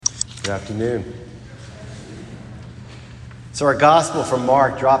Good afternoon. So our gospel from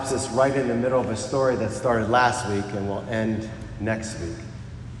Mark drops us right in the middle of a story that started last week and will end next week.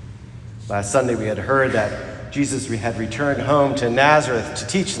 Last Sunday we had heard that Jesus had returned home to Nazareth to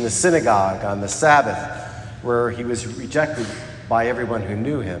teach in the synagogue on the Sabbath, where he was rejected by everyone who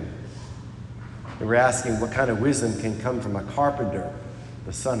knew him. They were asking what kind of wisdom can come from a carpenter,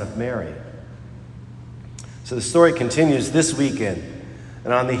 the son of Mary. So the story continues this weekend,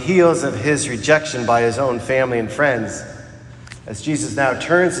 and on the heels of his rejection by his own family and friends, as Jesus now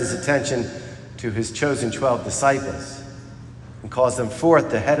turns his attention to his chosen 12 disciples and calls them forth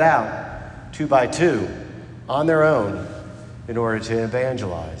to head out 2 by 2 on their own in order to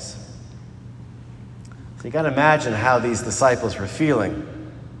evangelize. So you got to imagine how these disciples were feeling,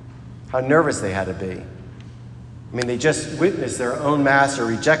 how nervous they had to be. I mean, they just witnessed their own master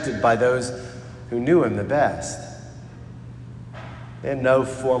rejected by those who knew him the best. They had no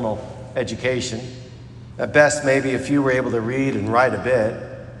formal education. At best, maybe a few were able to read and write a bit.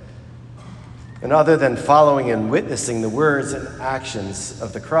 And other than following and witnessing the words and actions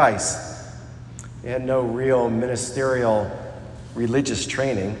of the Christ, they had no real ministerial religious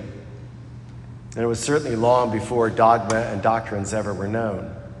training. And it was certainly long before dogma and doctrines ever were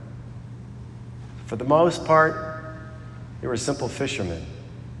known. For the most part, they were simple fishermen,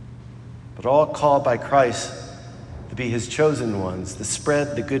 but all called by Christ to be his chosen ones, to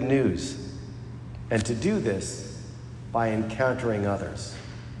spread the good news, and to do this by encountering others.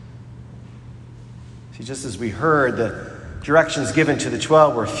 See, just as we heard, the directions given to the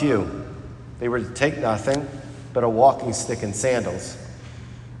 12 were few. They were to take nothing but a walking stick and sandals.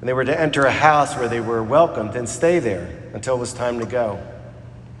 And they were to enter a house where they were welcomed and stay there until it was time to go.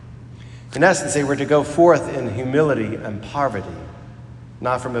 In essence, they were to go forth in humility and poverty,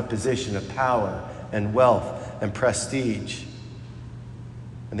 not from a position of power and wealth and prestige.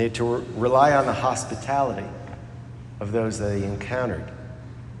 And they had to rely on the hospitality of those that they encountered.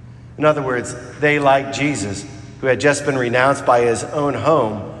 In other words, they, like Jesus, who had just been renounced by his own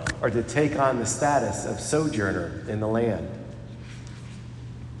home, are to take on the status of sojourner in the land.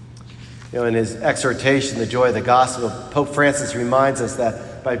 In his exhortation, The Joy of the Gospel, Pope Francis reminds us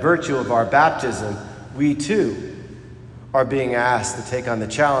that by virtue of our baptism, we too are being asked to take on the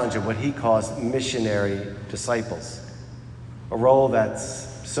challenge of what he calls missionary disciples, a role that's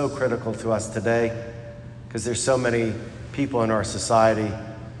so critical to us today because there's so many people in our society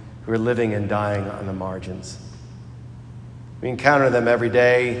who are living and dying on the margins. We encounter them every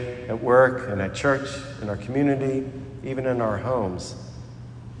day at work and at church, in our community, even in our homes.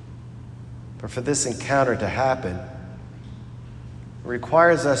 But for this encounter to happen, it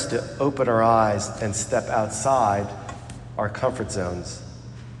requires us to open our eyes and step outside our comfort zones,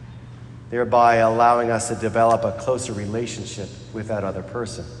 thereby allowing us to develop a closer relationship with that other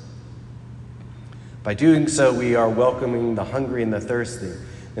person. By doing so, we are welcoming the hungry and the thirsty,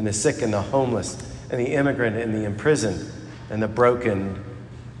 and the sick and the homeless, and the immigrant and the imprisoned, and the broken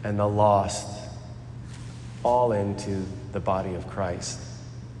and the lost, all into the body of Christ.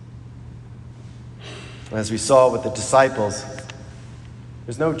 As we saw with the disciples,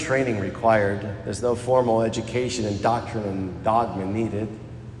 there's no training required. There's no formal education in doctrine and dogma needed.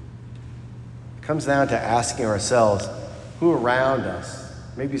 It comes down to asking ourselves, who around us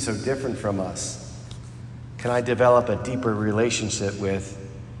may be so different from us can I develop a deeper relationship with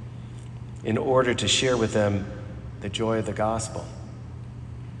in order to share with them the joy of the gospel?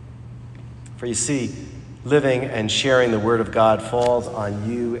 For you see, living and sharing the word of God falls on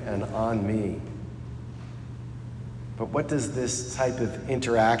you and on me. But what does this type of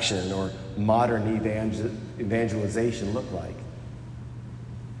interaction or modern evangelization look like?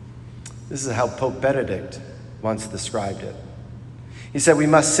 This is how Pope Benedict once described it. He said, we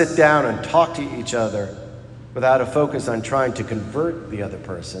must sit down and talk to each other without a focus on trying to convert the other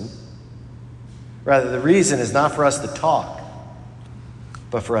person. Rather, the reason is not for us to talk,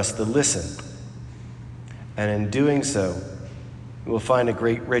 but for us to listen. And in doing so, we will find a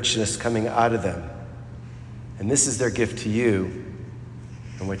great richness coming out of them. And this is their gift to you,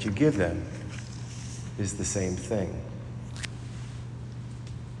 and what you give them is the same thing.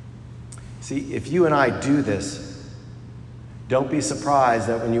 See, if you and I do this, don't be surprised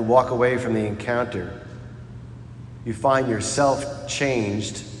that when you walk away from the encounter, you find yourself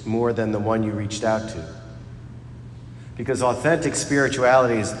changed more than the one you reached out to. Because authentic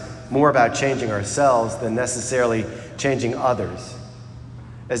spirituality is more about changing ourselves than necessarily changing others,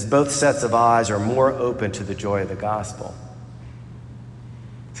 as both sets of eyes are more open to the joy of the gospel.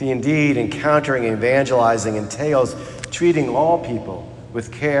 See, indeed, encountering and evangelizing entails treating all people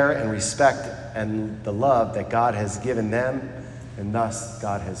with care and respect and the love that God has given them and thus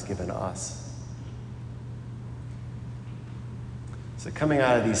God has given us. So coming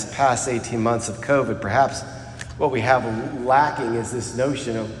out of these past 18 months of COVID, perhaps what we have lacking is this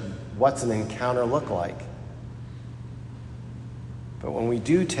notion of what's an encounter look like. But when we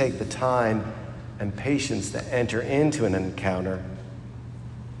do take the time and patience to enter into an encounter,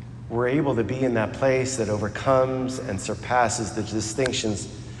 we're able to be in that place that overcomes and surpasses the distinctions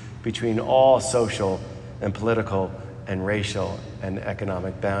between all social and political and racial and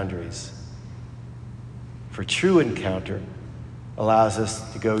economic boundaries. For true encounter allows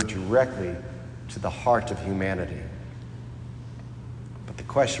us to go directly to the heart of humanity. But the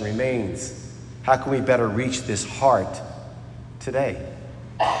question remains, how can we better reach this heart today?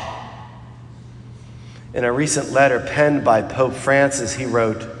 In a recent letter penned by Pope Francis, he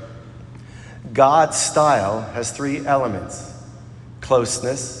wrote, "God's style has three elements: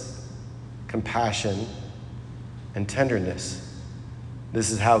 closeness, compassion, and tenderness. This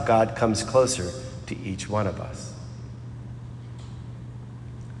is how God comes closer to each one of us."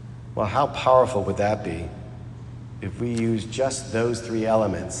 Well, how powerful would that be if we used just those three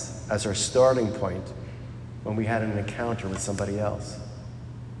elements as our starting point when we had an encounter with somebody else?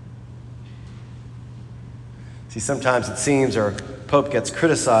 See, sometimes it seems our Pope gets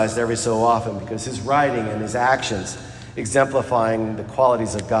criticized every so often because his writing and his actions exemplifying the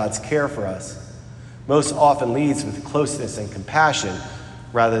qualities of God's care for us most often leads with closeness and compassion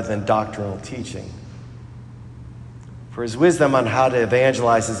rather than doctrinal teaching. For his wisdom on how to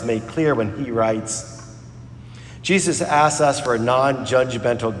evangelize is made clear when he writes, "Jesus asks us for a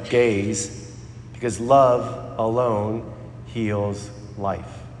non-judgmental gaze because love alone heals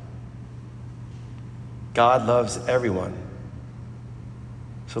life." God loves everyone.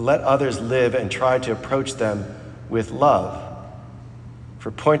 So let others live and try to approach them with love.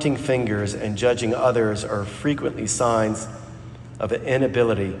 For pointing fingers and judging others are frequently signs of an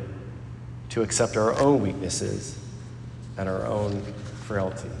inability to accept our own weaknesses and our own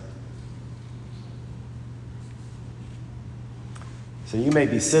frailty. So you may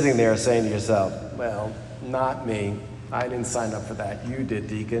be sitting there saying to yourself, "Well, not me. I didn't sign up for that. You did,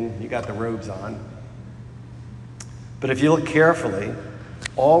 deacon. You got the robes on." But if you look carefully,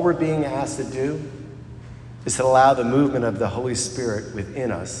 all we're being asked to do is to allow the movement of the Holy Spirit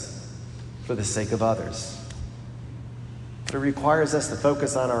within us for the sake of others. But it requires us to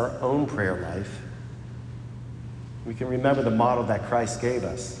focus on our own prayer life. We can remember the model that Christ gave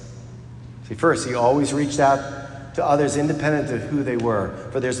us. See, first, he always reached out to others independent of who they were,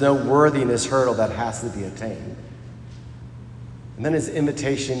 for there's no worthiness hurdle that has to be attained. And then his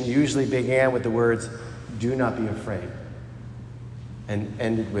invitation usually began with the words, "Do not be afraid," and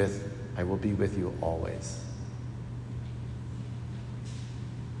ended with, "I will be with you always."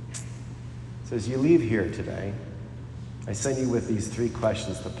 So as you leave here today, I send you with these three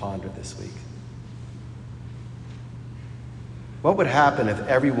questions to ponder this week. What would happen if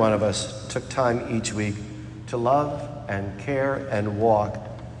every one of us took time each week to love and care and walk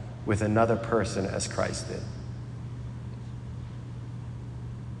with another person as Christ did?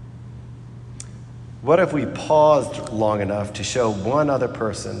 What if we paused long enough to show one other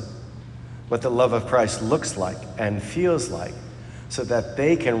person what the love of Christ looks like and feels like so that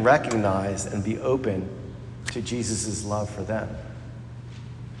they can recognize and be open to Jesus' love for them?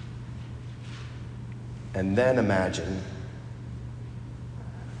 And then imagine,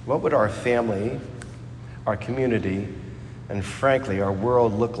 what would our family, our community, and frankly, our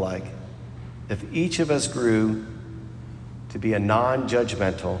world look like if each of us grew to be a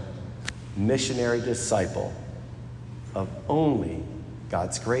non-judgmental, missionary disciple of only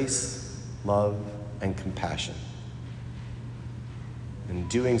God's grace, love, and compassion? In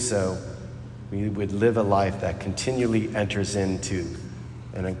doing so, we would live a life that continually enters into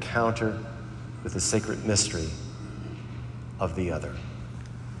an encounter with the sacred mystery of the other.